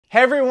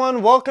Hey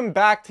everyone, welcome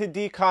back to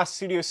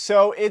DCaughStudios.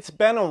 So it's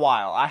been a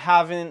while. I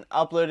haven't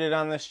uploaded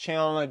on this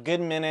channel in a good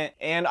minute,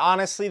 and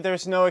honestly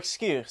there's no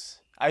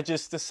excuse. I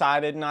just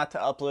decided not to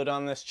upload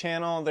on this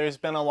channel. There's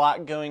been a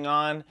lot going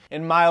on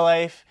in my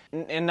life,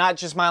 and not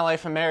just my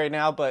life, I'm married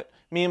now, but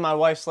me and my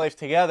wife's life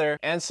together.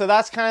 And so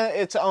that's kind of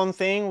its own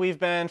thing. We've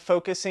been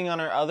focusing on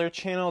our other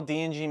channel,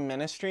 D&G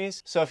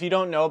Ministries. So if you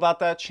don't know about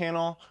that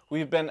channel,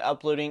 we've been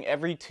uploading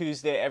every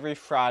Tuesday, every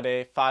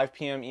Friday, 5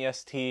 p.m.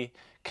 EST,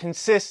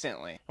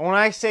 consistently. And when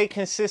I say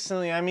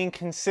consistently, I mean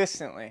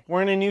consistently.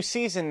 We're in a new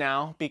season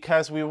now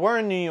because we were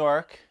in New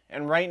York,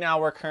 and right now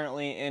we're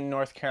currently in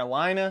North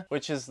Carolina,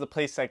 which is the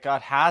place that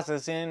God has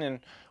us in, and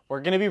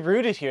we're going to be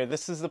rooted here.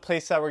 This is the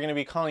place that we're going to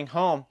be calling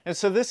home. And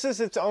so this is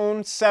its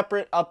own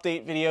separate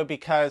update video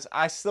because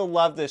I still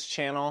love this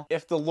channel.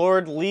 If the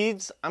Lord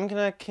leads, I'm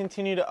going to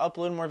continue to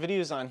upload more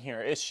videos on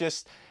here. It's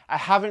just I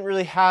haven't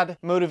really had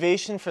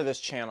motivation for this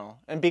channel,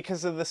 and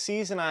because of the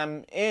season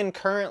I'm in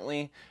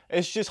currently,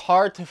 it's just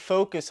hard to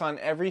focus on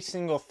every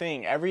single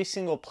thing, every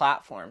single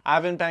platform. I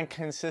haven't been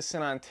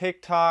consistent on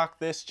TikTok,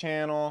 this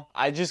channel.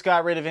 I just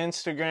got rid of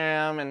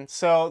Instagram, and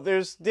so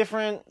there's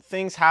different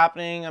things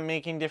happening. I'm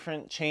making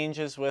different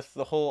changes with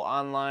the whole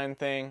online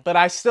thing, but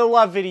I still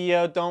love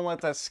video. Don't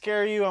let that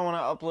scare you. I want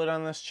to upload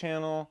on this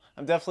channel.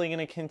 I'm definitely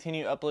going to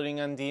continue uploading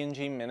on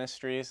D&G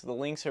Ministries. The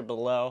links are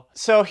below.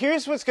 So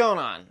here's what's going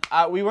on.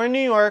 We were in New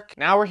York,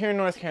 now we're here in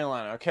North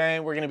Carolina, okay?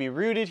 We're gonna be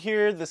rooted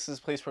here. This is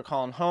the place we're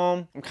calling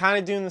home. I'm kind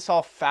of doing this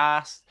all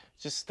fast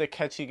just to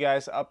catch you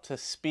guys up to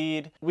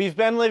speed. We've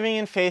been living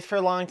in faith for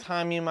a long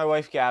time, me and my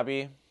wife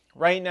Gabby.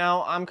 Right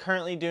now, I'm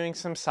currently doing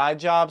some side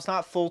jobs,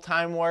 not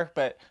full-time work,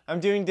 but I'm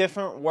doing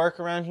different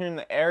work around here in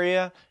the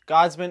area.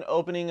 God's been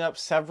opening up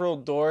several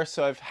doors,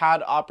 so I've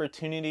had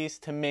opportunities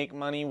to make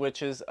money,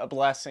 which is a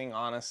blessing,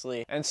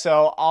 honestly. And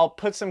so I'll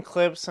put some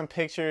clips, some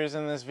pictures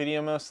in this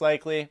video most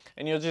likely,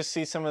 and you'll just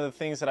see some of the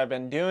things that I've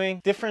been doing.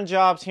 Different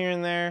jobs here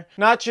and there.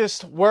 Not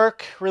just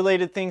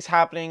work-related things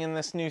happening in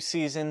this new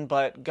season,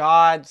 but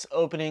God's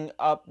opening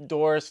up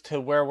doors to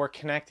where we're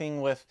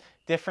connecting with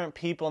different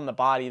people in the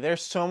body.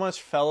 There's so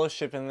much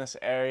fellowship in this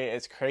area.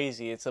 It's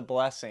crazy. It's a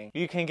blessing.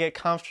 You can get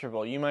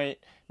comfortable. You might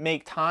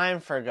make time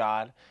for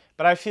God.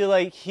 But I feel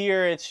like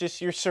here it's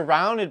just you're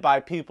surrounded by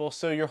people,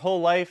 so your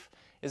whole life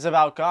is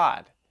about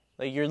God.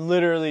 Like you're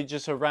literally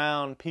just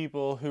around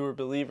people who are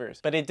believers.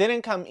 But it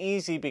didn't come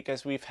easy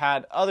because we've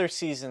had other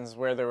seasons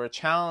where there were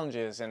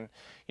challenges, and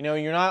you know,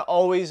 you're not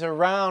always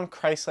around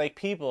Christ-like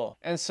people.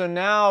 And so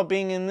now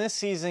being in this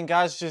season,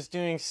 God's just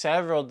doing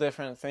several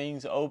different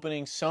things,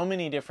 opening so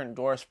many different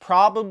doors.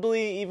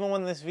 Probably even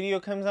when this video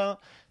comes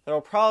out,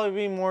 there'll probably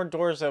be more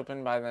doors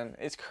open by then.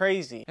 It's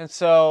crazy. And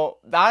so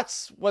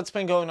that's what's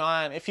been going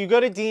on. If you go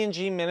to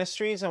D&G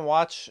Ministries and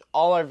watch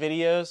all our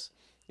videos,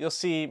 you'll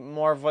see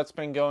more of what's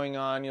been going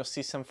on. You'll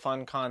see some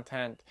fun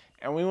content,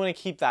 and we want to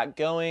keep that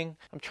going.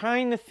 I'm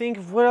trying to think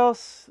of what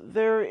else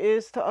there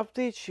is to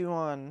update you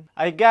on.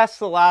 I guess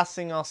the last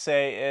thing I'll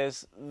say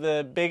is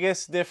the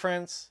biggest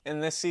difference in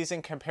this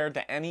season compared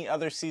to any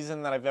other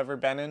season that I've ever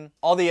been in.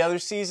 All the other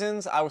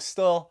seasons, I was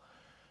still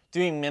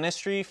doing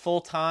ministry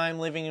full-time,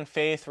 living in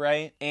faith,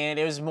 right? And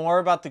it was more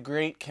about the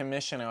Great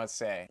Commission, I would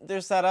say.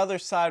 There's that other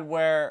side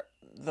where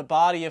the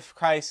body of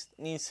Christ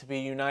needs to be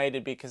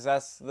united because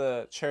that's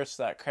the church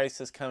that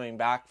Christ is coming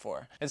back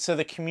for. And so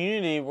the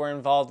community we're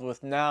involved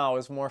with now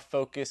is more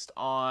focused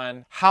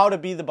on how to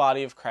be the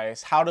body of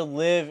Christ, how to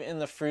live in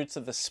the fruits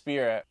of the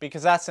Spirit,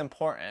 because that's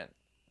important.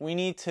 We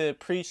need to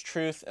preach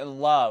truth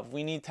and love.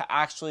 We need to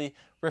actually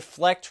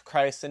reflect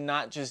Christ and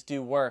not just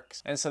do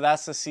works. And so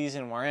that's the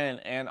season we're in.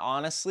 And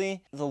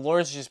honestly, the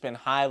Lord's just been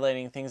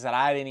highlighting things that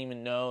I didn't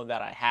even know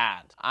that I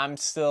had. I'm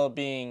still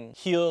being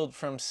healed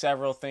from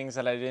several things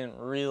that I didn't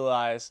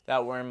realize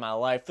that were in my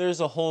life. There's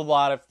a whole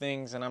lot of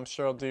things, and I'm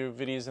sure I'll do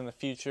videos in the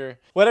future.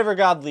 Whatever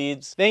God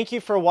leads. Thank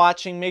you for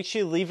watching. Make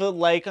sure you leave a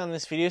like on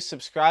this video,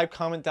 subscribe,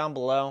 comment down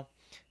below,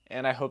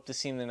 and I hope to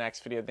see you in the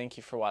next video. Thank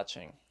you for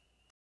watching.